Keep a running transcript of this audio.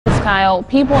Kyle.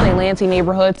 People in a Lansing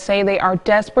neighborhood say they are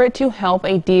desperate to help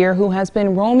a deer who has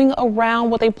been roaming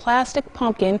around with a plastic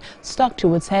pumpkin stuck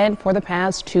to its head for the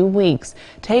past 2 weeks.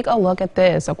 Take a look at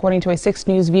this. According to a 6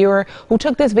 News viewer who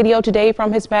took this video today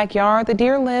from his backyard, the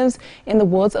deer lives in the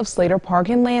woods of Slater Park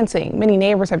in Lansing. Many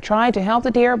neighbors have tried to help the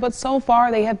deer, but so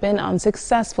far they have been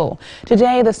unsuccessful.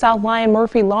 Today, the South Lyon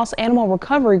Murphy Lost Animal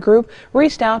Recovery Group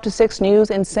reached out to 6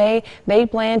 News and say they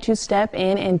plan to step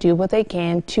in and do what they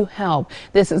can to help.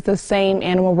 This is the same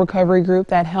animal recovery group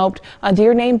that helped a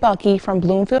deer named Bucky from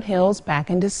Bloomfield Hills back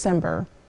in December.